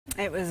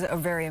It was a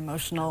very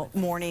emotional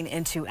morning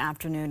into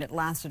afternoon. It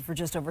lasted for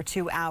just over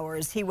 2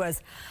 hours. He was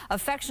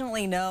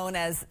affectionately known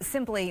as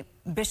simply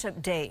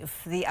Bishop Dave.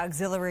 The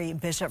auxiliary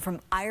bishop from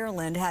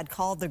Ireland had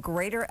called the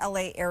greater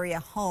LA area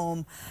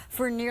home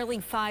for nearly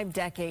 5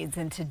 decades.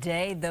 And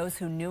today, those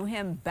who knew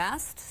him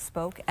best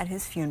spoke at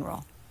his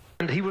funeral.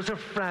 And he was a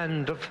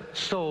friend of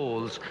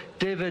souls.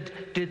 David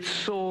did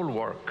soul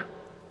work.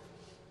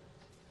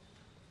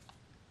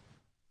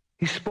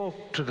 He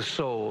spoke to the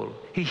soul.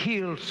 He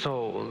healed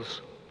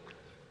souls.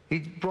 He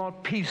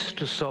brought peace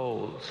to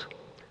souls.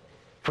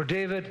 For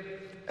David,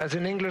 as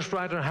an English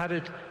writer had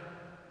it,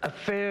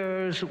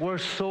 affairs were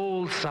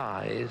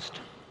soul-sized.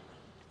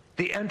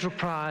 The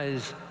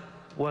enterprise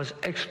was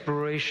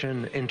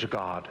exploration into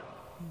God.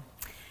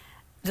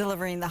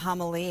 Delivering the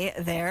homily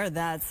there,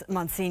 that's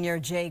Monsignor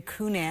J.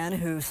 Cunan,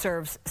 who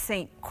serves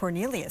St.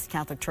 Cornelius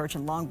Catholic Church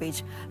in Long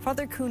Beach.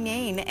 Father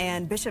Cunan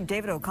and Bishop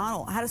David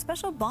O'Connell had a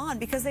special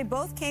bond because they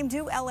both came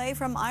to LA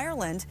from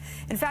Ireland.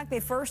 In fact, they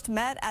first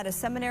met at a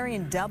seminary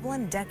in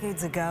Dublin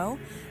decades ago.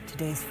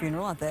 Today's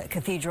funeral at the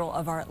Cathedral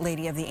of Our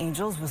Lady of the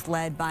Angels was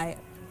led by,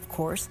 of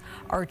course,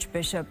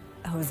 Archbishop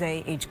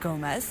Jose H.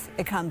 Gomez.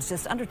 It comes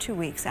just under 2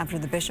 weeks after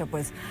the bishop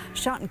was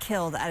shot and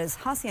killed at his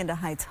Hacienda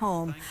Heights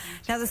home.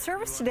 Now, the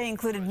service today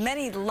included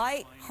many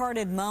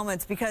light-hearted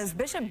moments because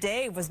Bishop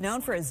Dave was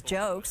known for his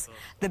jokes.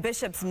 The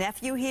bishop's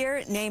nephew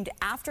here, named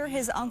after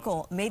his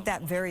uncle, made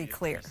that very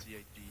clear.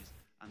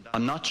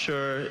 I'm not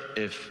sure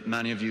if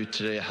many of you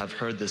today have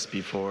heard this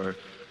before,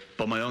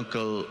 but my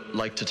uncle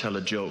liked to tell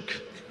a joke.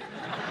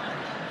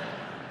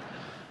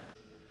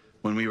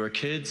 When we were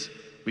kids,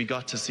 we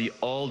got to see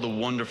all the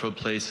wonderful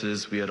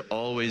places we had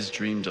always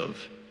dreamed of.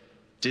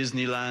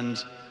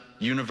 Disneyland,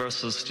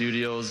 Universal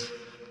Studios,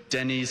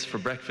 Denny's for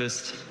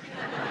breakfast.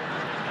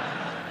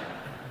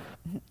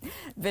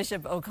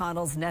 Bishop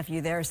O'Connell's nephew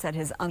there said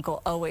his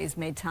uncle always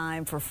made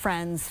time for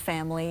friends,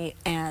 family,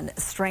 and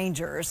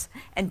strangers,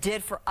 and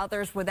did for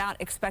others without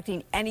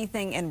expecting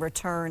anything in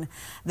return.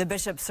 The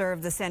bishop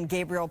served the San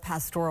Gabriel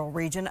pastoral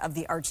region of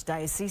the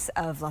Archdiocese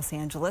of Los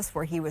Angeles,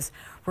 where he was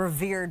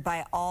revered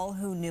by all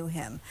who knew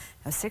him.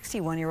 Now,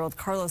 61-year-old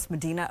Carlos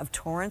Medina of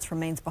Torrance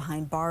remains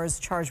behind bars,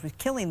 charged with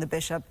killing the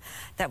bishop.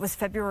 That was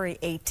February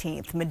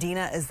 18th.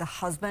 Medina is the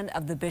husband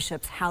of the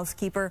bishop's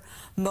housekeeper.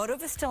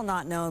 Motive is still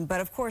not known,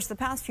 but of course, the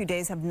past few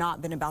days have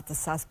not been about the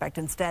suspect.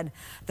 Instead,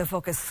 the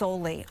focus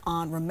solely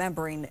on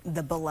remembering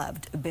the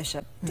beloved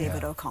Bishop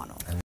David O'Connell.